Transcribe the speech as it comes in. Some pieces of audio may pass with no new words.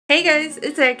Hey guys,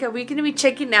 it's Erika. We're going to be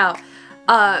checking out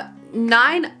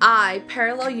NINE.i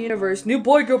Parallel Universe new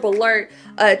boy group alert.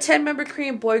 10-member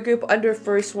Korean boy group under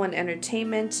First One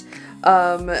Entertainment.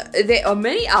 They are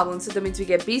many albums, so that means we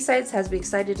get B-sides. Has been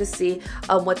excited to see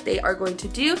what they are going to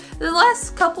do. The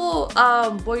last couple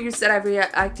boy groups that I've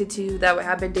reacted to that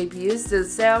have been debuts, the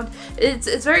sound,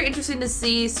 it's very interesting to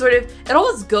see. Sort of, it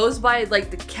almost goes by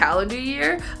like the calendar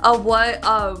year of what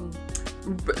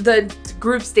the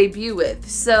groups debut with.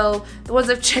 So the ones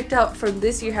I've checked out from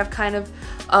this year have kind of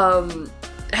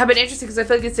have been interesting because I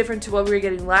feel like it's different to what we were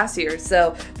getting last year.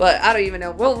 So, but I don't even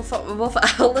know.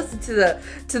 I'll listen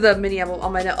to the mini album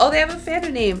on my note. Oh, they have a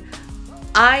fandom name,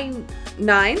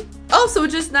 I9. Oh, so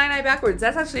it's just NINE.i backwards.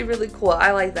 That's actually really cool.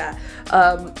 I like that.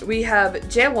 We have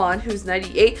Jaewon, who's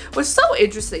 98. What's so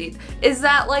interesting is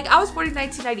that, like, I was born in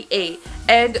 1998,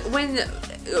 and when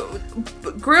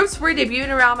groups were debuting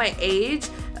around my age,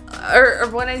 or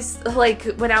when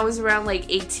I was around like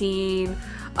 18,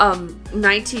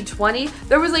 19, 20,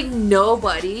 there was like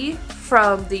nobody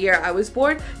from the year I was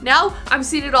born. Now I'm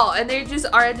seeing it all, and they just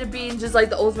are end up being just like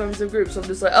the old members of groups. So I'm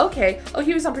just like, okay, oh,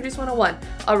 he was on Produce 101.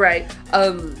 All right.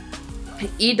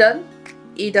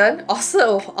 Edun,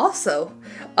 also,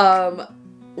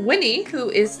 Winnie, who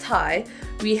is Thai.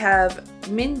 We have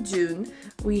Minjun.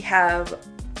 We have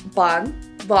Bon.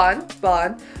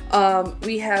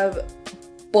 We have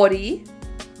Betty.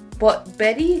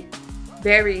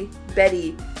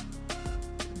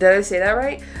 Did I say that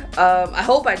right? I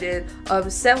hope I did.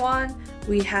 Sewon.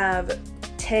 We have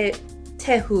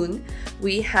Taehoon.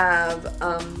 We have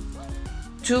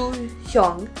Joo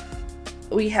Hyung.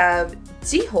 We have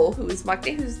Jiho, who is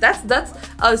Maknae, that's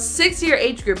a 6-year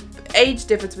age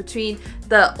difference between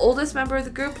the oldest member of the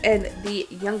group and the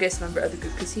youngest member of the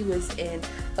group, because he was in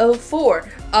 04.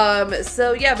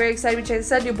 So yeah, very excited to check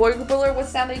this out. New boy group alert. What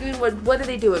sound are they doing? What are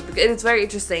they doing? And it's very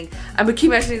interesting. I'm gonna keep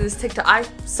mentioning this TikTok.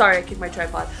 Sorry, I kicked my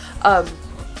tripod.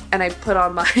 And I put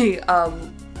on my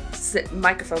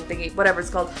microphone thingy, whatever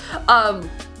it's called.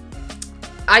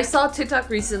 I saw TikTok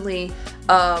recently,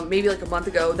 maybe like a month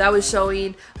ago, that was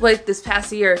showing, like, this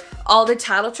past year, all the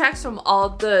title tracks from all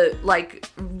the, like,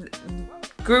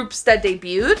 groups that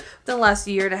debuted in the last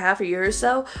year and a half, a year or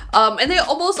so, and they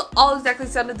almost all exactly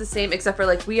sounded the same, except for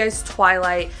like WeEye's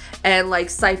Twilight and like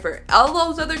Cypher. All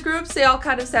those other groups, they all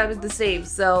kind of sounded the same.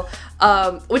 So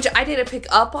which I didn't pick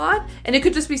up on, and it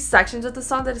could just be sections of the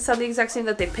song that sound the exact same,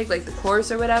 that they picked, like the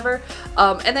chorus or whatever.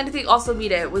 And then I think also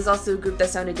Mita was also a group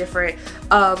that sounded different,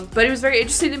 but it was very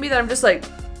interesting to me that I'm just like,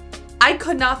 I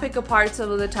could not pick apart some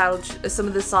of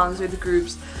the songs or the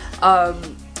groups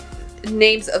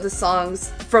names of the songs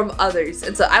from others,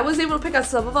 and so I was able to pick out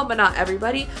some of them, but not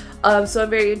everybody. So I'm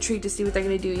very intrigued to see what they're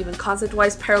gonna do, even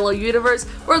concept-wise. Parallel Universe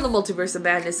or the Multiverse of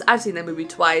Madness. I've seen that movie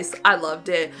twice. I loved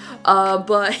it.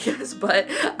 But yes, but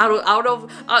I don't know.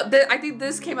 I think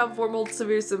this came out before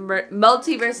Multiverse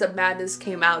of Madness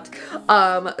came out.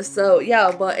 So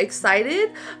yeah, but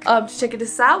excited to check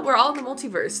this out. We're all in the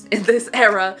multiverse in this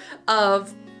era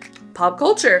of pop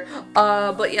culture.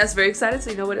 But yes, very excited.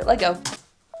 So you know what? Let go.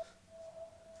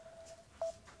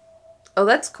 Oh,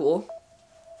 that's cool.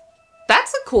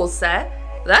 That's a cool set.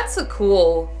 That's a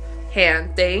cool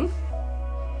hand thing.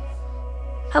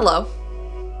 Hello.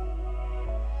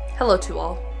 Hello to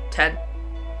all. 10.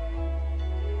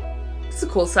 It's a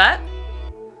cool set.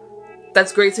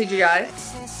 That's great CGI.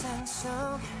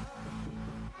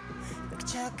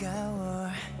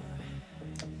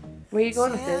 Where are you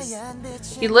going with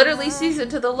this? He literally sees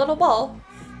into the little ball.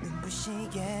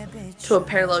 To a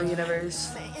parallel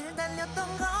universe.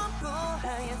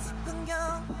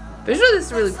 Visually, this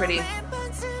is really pretty.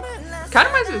 Kind of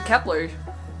reminds me of Kepler.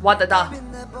 Wadada.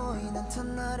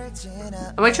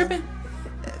 Am I tripping?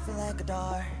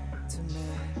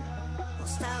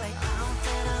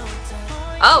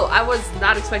 Oh, I was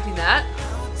not expecting that.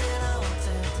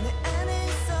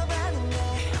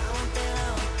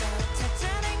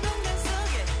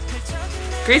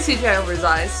 Great CGI over his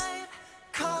eyes.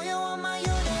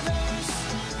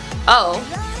 Oh.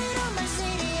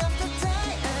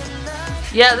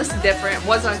 Yeah, this is different.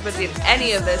 Wasn't expecting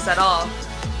any of this at all.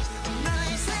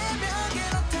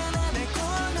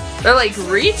 They're like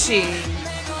reaching.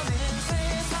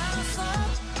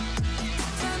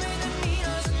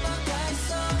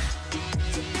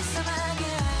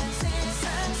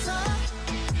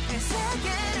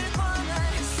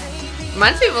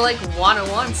 Reminds me of like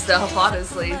 101 stuff,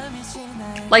 honestly.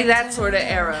 Like that sort of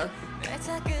era.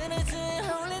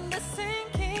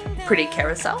 Pretty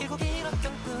carousel.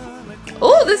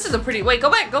 Oh, this is a pretty. Wait,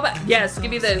 go back, go back. Yes, give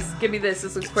me this. Give me this.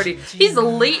 This looks pretty. He's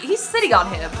sitting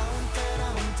on him.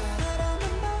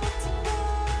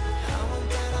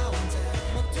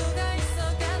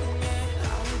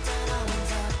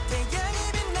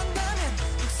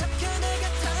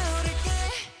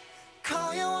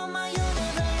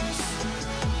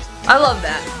 I love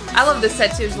that. I love this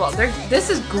set too as well. This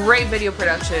is great video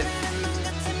production.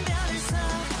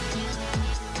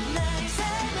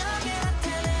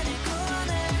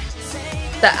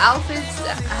 The outfits,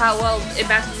 how well it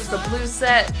matches with the blue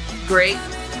set, great.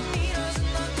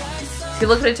 You're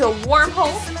looking into a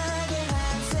wormhole.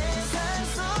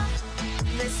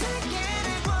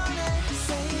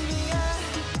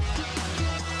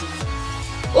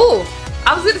 Ooh,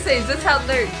 I was gonna say, is this how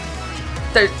their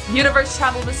universe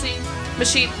travel machine?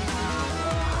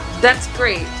 That's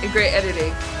great and great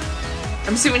editing.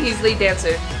 I'm assuming he's lead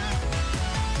dancer.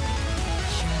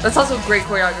 That's also great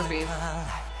choreography.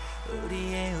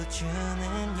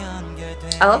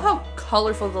 I love how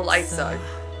colorful the lights are.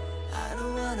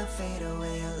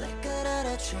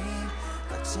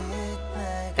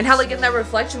 And how like in that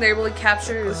reflection they're able to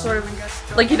capture sort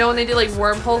of like, you know, when they do like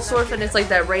wormhole surf and it's like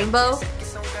that rainbow,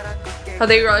 how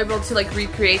they were able to like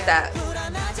recreate that.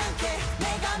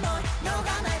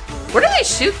 Where did they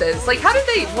shoot this? Like how did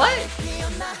they, what?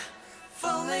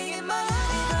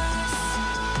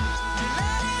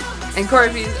 And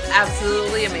choreography is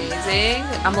absolutely amazing.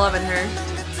 I'm loving her.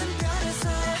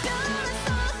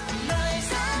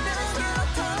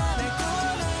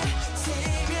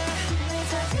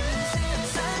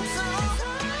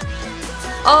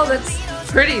 Oh,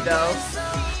 that's pretty though.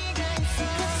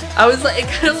 I was like,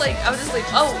 I was just like,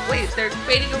 oh wait, they're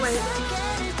fading away.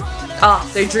 Oh,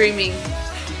 they're dreaming.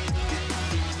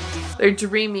 They're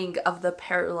dreaming of the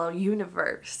parallel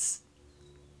universe.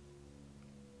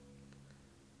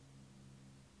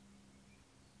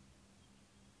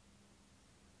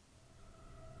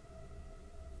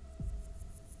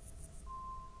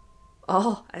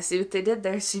 Oh, I see what they did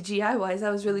there CGI wise.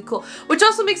 That was really cool. Which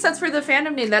also makes sense for the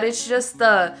fandom name, that it's just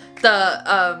the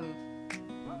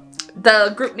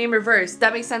group name reverse.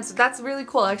 That makes sense. That's really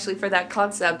cool actually for that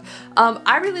concept.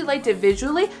 I really liked it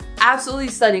visually. Absolutely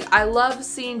stunning. I love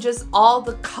seeing just all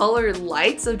the color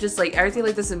lights of just like everything,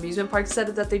 like this amusement park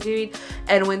setup that they're doing.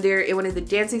 And when the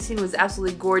dancing scene was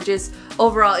absolutely gorgeous.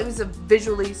 Overall, it was a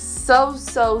visually so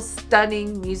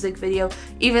stunning music video.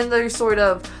 Even their sort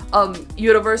of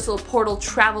Universal Portal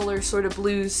Traveler sort of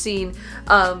blue scene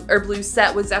or blue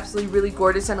set was absolutely really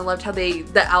gorgeous, and I loved how the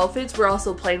outfits were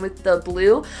also playing with the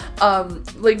blue.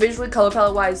 Like visually, color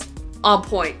palette wise, on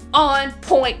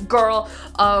point girl.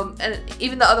 And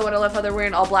even the other one, I love how they're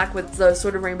wearing all black with the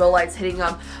sort of rainbow lights hitting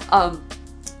them.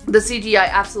 The CGI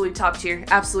absolutely top tier,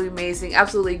 absolutely amazing,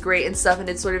 absolutely great and stuff, and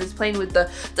it sort of is playing with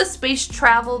the space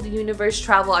travel, the universe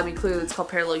travel. I mean, clearly it's called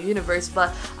parallel universe,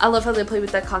 but I love how they played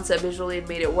with that concept visually and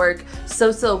made it work so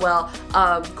well.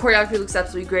 Choreography looks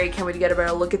absolutely great. Can't wait to get a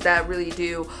better look at that, really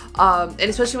do. And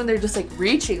especially when they're just like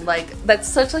reaching, like that's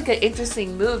such like an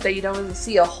interesting move that you don't really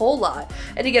see a whole lot.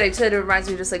 And again, I said it reminds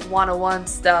me of just like 101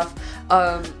 stuff.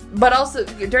 But also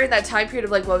during that time period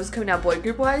of like what was coming out boy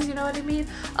group wise, you know what I mean?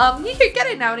 You can get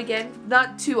it now and again,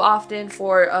 not too often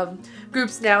for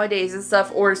groups nowadays and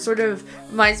stuff, or sort of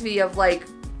reminds me of like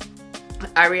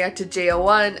I react to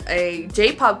JO1, a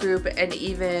J-pop group, and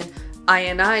even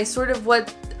NINE.i, sort of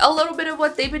a little bit of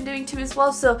what they've been doing too as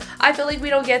well. So I feel like we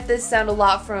don't get this sound a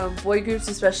lot from boy groups,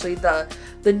 especially the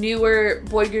newer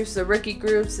boy groups, the rookie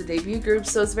groups, the debut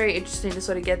groups. So it's very interesting to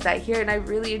sort of get that here, and I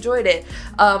really enjoyed it.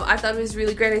 I thought it was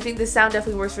really great. I think the sound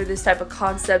definitely works for this type of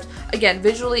concept. Again,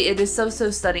 visually it is so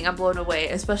stunning. I'm blown away,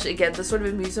 especially again the sort of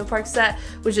amusement park set,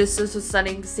 which is so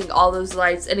stunning, seeing all those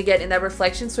lights, and again in that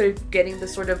reflection sort of getting the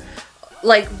sort of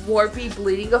like warpy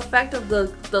bleeding effect of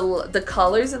the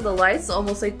colors and the lights,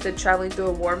 almost like the traveling through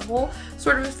a wormhole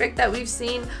sort of effect that we've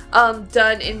seen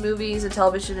done in movies and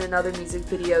television and other music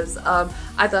videos.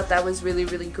 I thought that was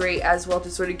really great as well,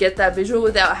 to sort of get that visual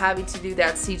without having to do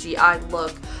that CGI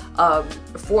look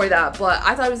for that. But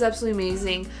I thought it was absolutely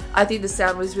amazing. I think the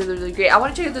sound was really great. I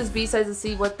want to check out those B-sides and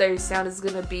see what their sound is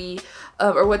gonna be,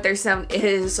 or what their sound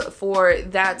is for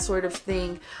that sort of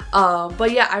thing. But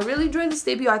yeah, I really enjoyed this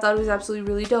debut. I thought it was absolutely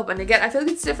really dope, and again I feel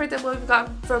like it's different than what we've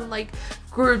gotten from like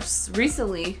groups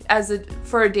recently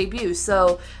for a debut.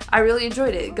 So I really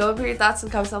enjoyed it. Go and put your thoughts in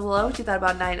the comments down below what you thought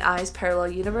about NINE.i's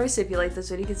parallel universe. If you liked this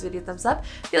video, give this video a thumbs up.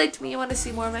 If you liked me, you want to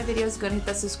see more of my videos, go and hit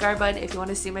that subscribe button. If you want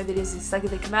to see my videos the second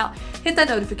they come out, hit that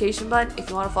notification button. If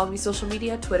you want to follow me social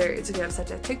media, Twitter, Instagram,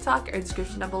 Snapchat, TikTok, or in the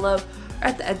description down below, or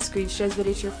at the end screen, share this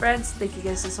video to your friends. Thank you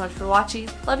guys so much for watching.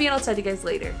 Love you, and I'll talk to you guys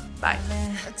later. Bye.